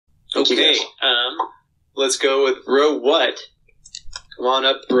Okay, let's go with Bro What. Come on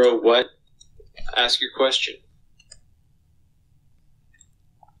up, Bro What. Ask your question.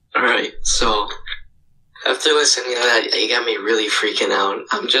 Alright, so after listening to that, you got me really freaking out.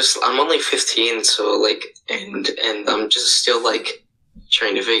 I'm only 15, so like, and I'm just still like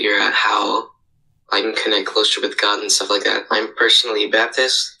trying to figure out how I can connect closer with God and stuff like that. I'm personally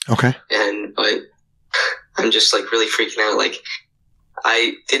Baptist. Okay. But I'm just like really freaking out. Like,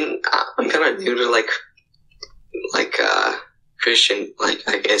 I'm kind of new to like Christian, like,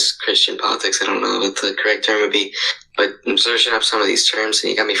 I guess Christian politics. I don't know what the correct term would be, but I'm searching up some of these terms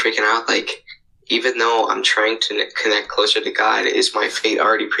and you got me freaking out. Like, even though I'm trying to connect closer to God, is my fate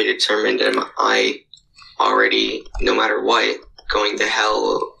already predetermined? Am I already, no matter what, going to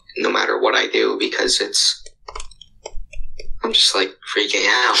hell no matter what I do? Because I'm just like freaking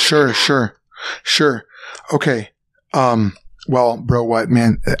out. Sure. Okay. Well, Bro What,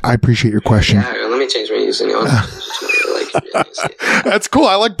 man, I appreciate your question. Yeah, let me change my username. That's cool.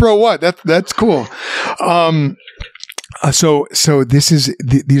 I like Bro What. That's cool. So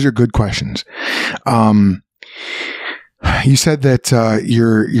these are good questions. You said that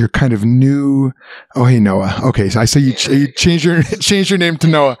you're kind of new. Oh, hey, Noah. Okay, so I say you change your name to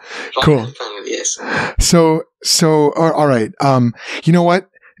Noah. Cool. Yes. So all right. You know what,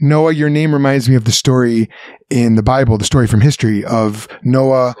 Noah? Your name reminds me of the story in the Bible, the story from history of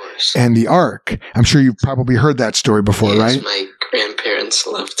Noah and the Ark. I'm sure you've probably heard that story before, right? My grandparents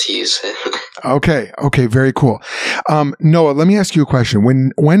love to use it. Okay, very cool. Noah, let me ask you a question.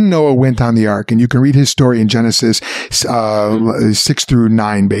 When Noah went on the ark, and you can read his story in Genesis 6 through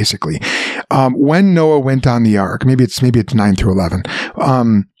 9, basically. When Noah went on the ark, maybe it's 9 through 11,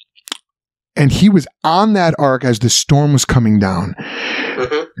 and he was on that ark as the storm was coming down.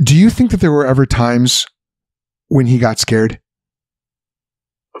 Mm-hmm. Do you think that there were ever times when he got scared?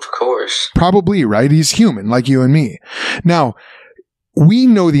 Of course. Probably, right? He's human, like you and me. Now, we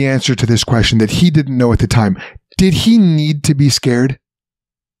know the answer to this question that he didn't know at the time. Did he need to be scared?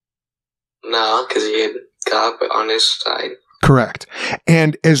 No, because he had God on his side. Correct.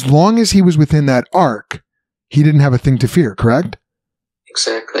 And as long as he was within that ark, he didn't have a thing to fear, correct?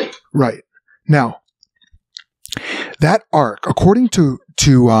 Exactly. Right. Now, that ark, according to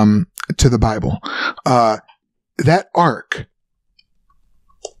the Bible, that ark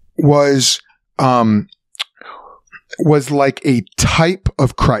was like a type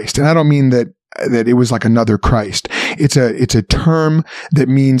of Christ. And I don't mean that it was like another Christ. It's a term that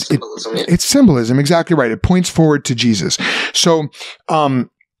means symbolism, it's symbolism. Exactly right. It points forward to Jesus. So,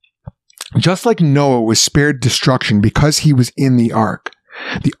 just like Noah was spared destruction because he was in the ark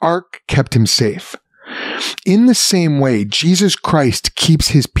kept him safe. In the same way, Jesus Christ keeps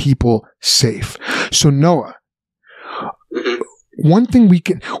his people safe. So Noah, one thing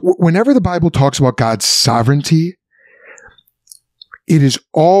whenever the Bible talks about God's sovereignty, it is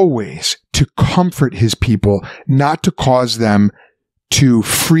always to comfort his people, not to cause them to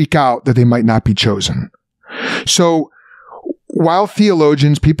freak out that they might not be chosen. So while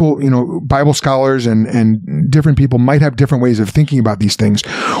theologians, people, Bible scholars and different people might have different ways of thinking about these things,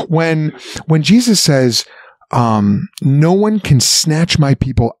 when Jesus says, no one can snatch my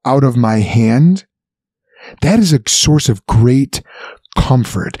people out of my hand, that is a source of great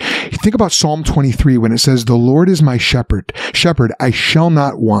comfort. You think about Psalm 23 when it says, the Lord is my shepherd, I shall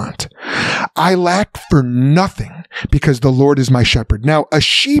not want. I lack for nothing because the Lord is my shepherd. Now, a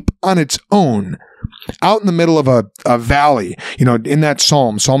sheep on its own, out in the middle of a valley, in that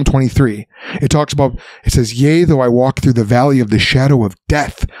Psalm 23, it says, yea, though I walk through the valley of the shadow of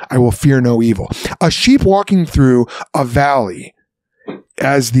death, I will fear no evil. A sheep walking through a valley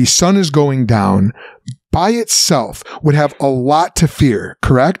as the sun is going down by itself would have a lot to fear,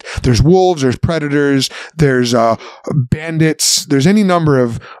 correct? There's wolves, there's predators, there's bandits, there's any number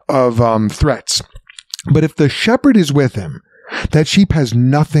of threats. But if the shepherd is with him, that sheep has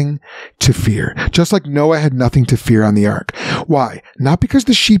nothing to fear, just like Noah had nothing to fear on the ark. Why? Not because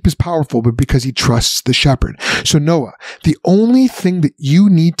the sheep is powerful, but because he trusts the shepherd. So Noah, the only thing that you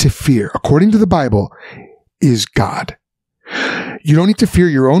need to fear, according to the Bible, is God. You don't need to fear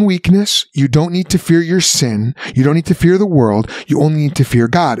your own weakness. You don't need to fear your sin. You don't need to fear the world. You only need to fear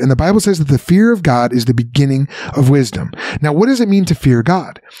God. And the Bible says that the fear of God is the beginning of wisdom. Now, what does it mean to fear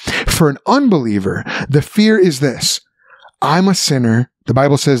God? For an unbeliever, the fear is this: I'm a sinner. The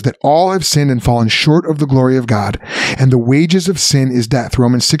Bible says that all have sinned and fallen short of the glory of God, and the wages of sin is death.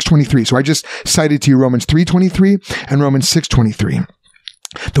 Romans 6:23. So I just cited to you Romans 3:23 and Romans 6:23.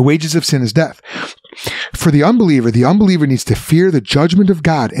 The wages of sin is death. For the unbeliever needs to fear the judgment of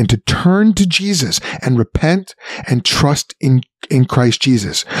God and to turn to Jesus and repent and trust in Christ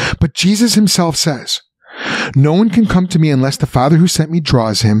Jesus. But Jesus himself says, no one can come to me unless the Father who sent me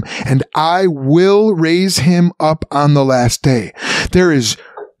draws him, and I will raise him up on the last day. There is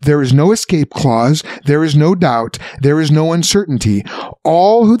no escape clause. There is no doubt. There is no uncertainty.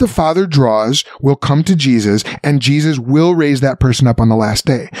 All who the Father draws will come to Jesus, and Jesus will raise that person up on the last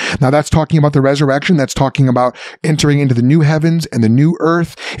day. Now, that's talking about the resurrection. That's talking about entering into the new heavens and the new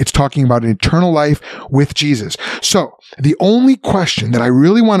earth. It's talking about an eternal life with Jesus. So, the only question that I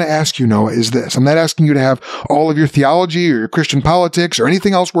really want to ask you, Noah, is this. I'm not asking you to have all of your theology or your Christian politics or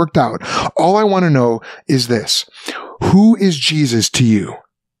anything else worked out. All I want to know is this. Who is Jesus to you?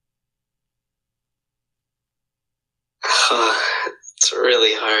 It's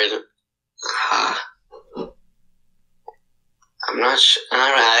really hard. I'm not sure.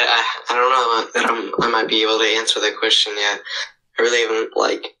 I don't know that I might be able to answer that question yet. I really haven't,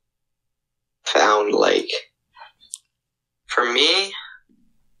 found, for me,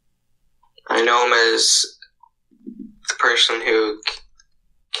 I know him as the person who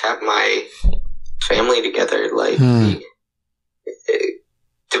kept my family together.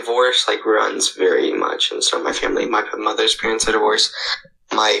 Divorce runs very much, and so my family, my mother's parents are divorced,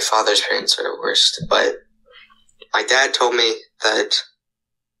 my father's parents are divorced, but my dad told me that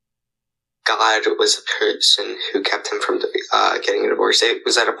God was the person who kept him from getting a divorce. It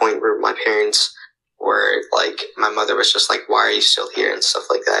was at a point where my parents were my mother was just why are you still here and stuff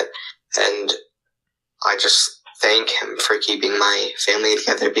like that, and I just thank him for keeping my family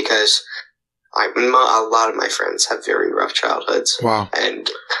together, because a lot of my friends have very rough childhoods. Wow. And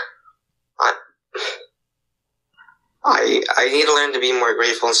I need to learn to be more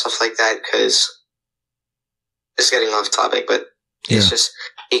grateful and stuff like that, because it's getting off topic, but it's just,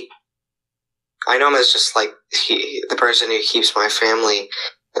 I know him as just the person who keeps my family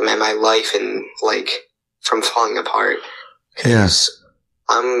and my life and from falling apart. Yes.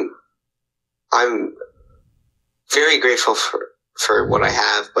 I'm very grateful for what I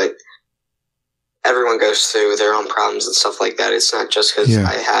have, but everyone goes through their own problems and stuff like that. It's not just because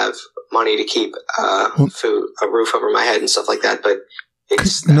I have money to keep food, a roof over my head and stuff like that, but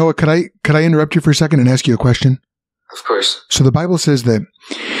it's... Noah, could I interrupt you for a second and ask you a question? Of course. So the Bible says that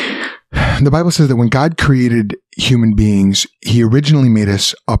when God created human beings, he originally made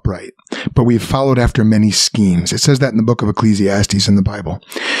us upright, but we've followed after many schemes. It says that in the book of Ecclesiastes in the Bible.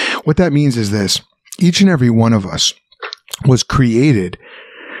 What that means is this: each and every one of us was created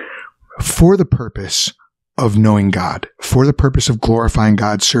for the purpose of knowing God, for the purpose of glorifying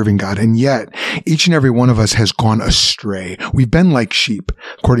God, serving God. And yet, each and every one of us has gone astray. We've been like sheep,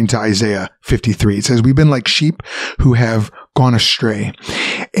 according to Isaiah 53. It says, we've been like sheep who have gone astray.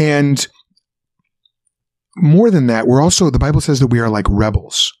 And more than that, the Bible says that we are like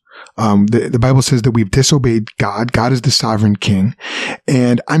rebels. The Bible says that we've disobeyed God. God is the sovereign king.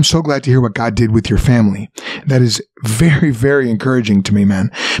 And I'm so glad to hear what God did with your family. That is very, very encouraging to me,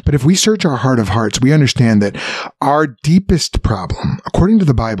 man. But if we search our heart of hearts, we understand that our deepest problem, according to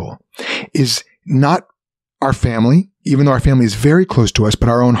the Bible, is not our family, even though our family is very close to us, but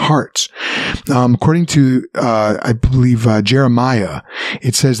our own hearts. According to, I believe, Jeremiah,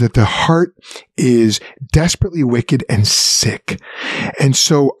 it says that the heart is desperately wicked and sick. And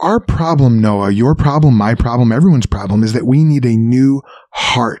so our problem, Noah, your problem, my problem, everyone's problem, is that we need a new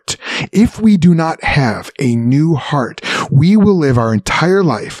heart. If we do not have a new heart, we will live our entire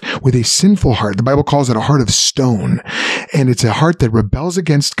life with a sinful heart. The Bible calls it a heart of stone. And it's a heart that rebels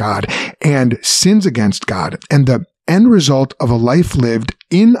against God and sins against God. And the end result of a life lived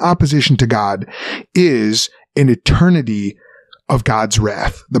in opposition to God is an eternity of God's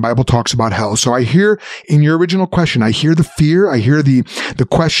wrath. The Bible talks about hell. So I hear in your original question, I hear the fear, I hear the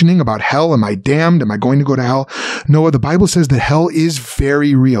questioning about hell. Am I damned? Am I going to go to hell? Noah, the Bible says that hell is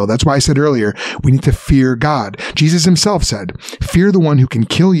very real. That's why I said earlier, we need to fear God. Jesus himself said, fear the one who can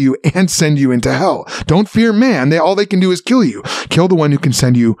kill you and send you into hell. Don't fear man. All they can do is kill you. Kill the one who can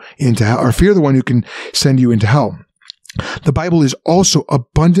send you into hell, or fear the one who can send you into hell. The Bible is also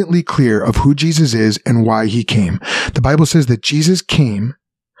abundantly clear of who Jesus is and why he came. The Bible says that Jesus came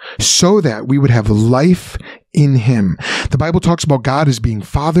so that we would have life in him. The Bible talks about God as being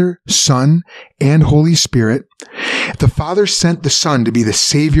Father, Son, and Holy Spirit. The Father sent the Son to be the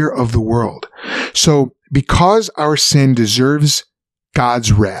Savior of the world. So because our sin deserves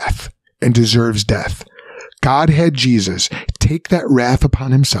God's wrath and deserves death, God had Jesus take that wrath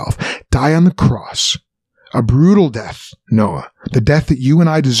upon himself, die on the cross. A brutal death, Noah, the death that you and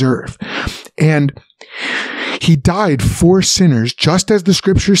I deserve. And He died for sinners, just as the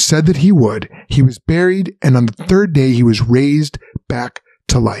scriptures said that he would. He was buried, and on the third day he was raised back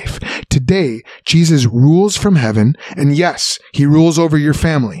to life. Today, Jesus rules from heaven, and yes, he rules over your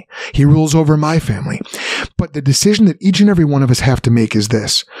family. He rules over my family. But the decision that each and every one of us have to make is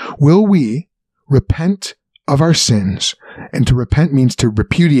this: will we repent of our sins? And to repent means to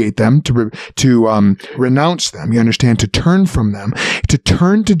repudiate them, to renounce them. You understand? To turn from them, to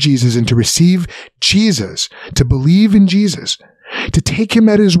turn to Jesus and to receive Jesus, to believe in Jesus, to take him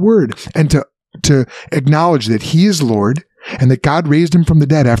at his word, and to acknowledge that he is Lord and that God raised him from the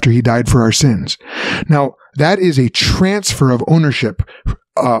dead after he died for our sins. Now, that is a transfer of ownership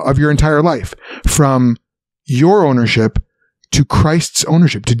of your entire life from your ownership to Christ's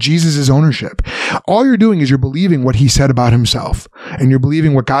ownership, to Jesus' ownership. All you're doing is you're believing what he said about himself, and you're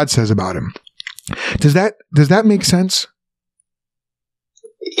believing what God says about him. Does that make sense?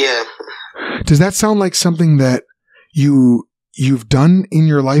 Yeah. Does that sound like something that you've done in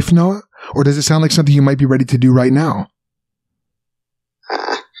your life, Noah? Or does it sound like something you might be ready to do right now?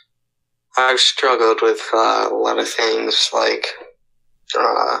 I've struggled with a lot of things, like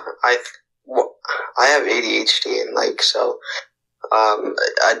I have ADHD, and so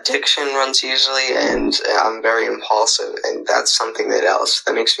addiction runs easily, and I'm very impulsive, and that's something that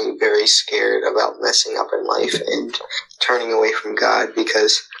makes me very scared about messing up in life and turning away from God,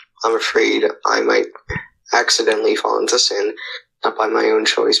 because I'm afraid I might accidentally fall into sin, not by my own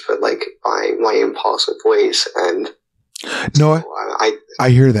choice, but by my impulsive ways. And Noah, so I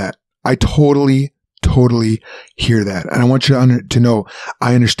hear that. I totally hear that. And I want you to know,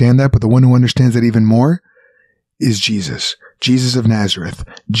 I understand that, but the one who understands that even more is Jesus of Nazareth,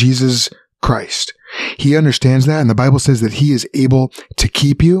 Jesus Christ. He understands that, and the Bible says that he is able to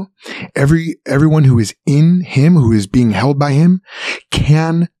keep you. Everyone who is in him, who is being held by him,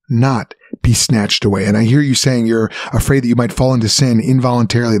 cannot be snatched away. And I hear you saying you're afraid that you might fall into sin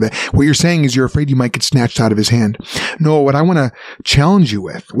involuntarily. That what you're saying is you're afraid you might get snatched out of his hand. No, what I want to challenge you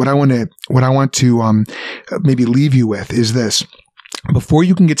with, what I want to maybe leave you with is this: before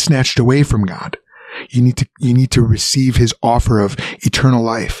you can get snatched away from God, you need to receive his offer of eternal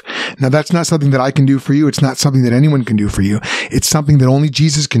life. Now, that's not something that I can do for you. It's not something that anyone can do for you. It's something that only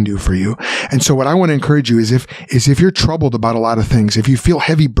Jesus can do for you. And so what I want to encourage you is if you're troubled about a lot of things, if you feel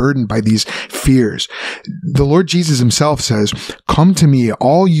heavy burdened by these fears, the Lord Jesus himself says, "Come to me,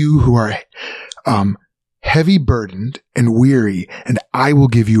 all you who are heavy burdened and weary, and I will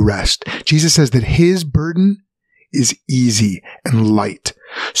give you rest." Jesus says that his burden is easy and light.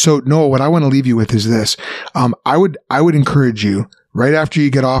 So Noah, what I want to leave you with is this. I would encourage you, right after you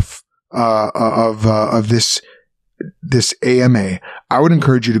get off of this AMA, I would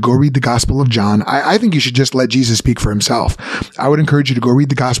encourage you to go read the Gospel of John. I think you should just let Jesus speak for himself. I would encourage you to go read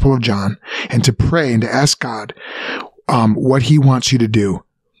the Gospel of John and to pray and to ask God what he wants you to do.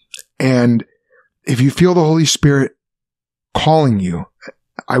 And if you feel the Holy Spirit calling you,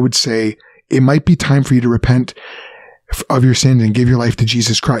 I would say it might be time for you to repent of your sins and give your life to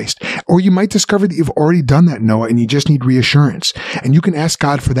Jesus Christ. Or you might discover that you've already done that, Noah, and you just need reassurance. And you can ask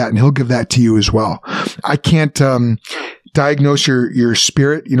God for that, and he'll give that to you as well. I can't diagnose your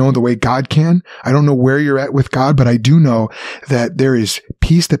spirit, the way God can. I don't know where you're at with God, but I do know that there is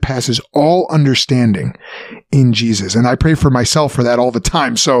peace that passes all understanding in Jesus. And I pray for myself for that all the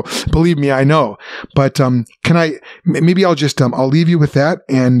time. So believe me, I know. But maybe I'll just I'll leave you with that,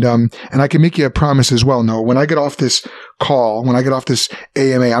 and I can make you a promise as well. No, when I get off this call, when I get off this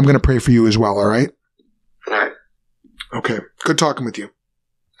AMA, I'm going to pray for you as well. All right. All right. Okay. Good talking with you.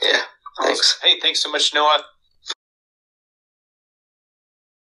 Yeah. Thanks. Hey, thanks so much, Noah.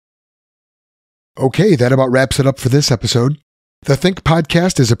 Okay, that about wraps it up for this episode. The Think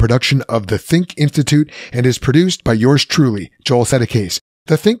Podcast is a production of the Think Institute and is produced by yours truly, Joel Settecase.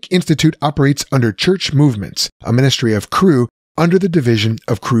 The Think Institute operates under Church Movements, a ministry of Cru under the division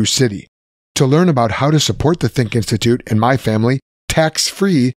of Cru City. To learn about how to support the Think Institute and my family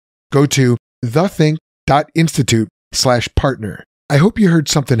tax-free, go to thethink.institute/partner. I hope you heard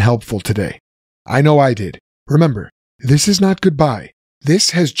something helpful today. I know I did. Remember, this is not goodbye.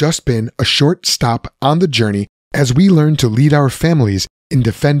 This has just been a short stop on the journey as we learn to lead our families in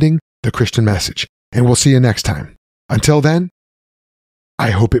defending the Christian message. And we'll see you next time. Until then,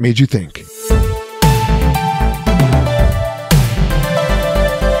 I hope it made you think.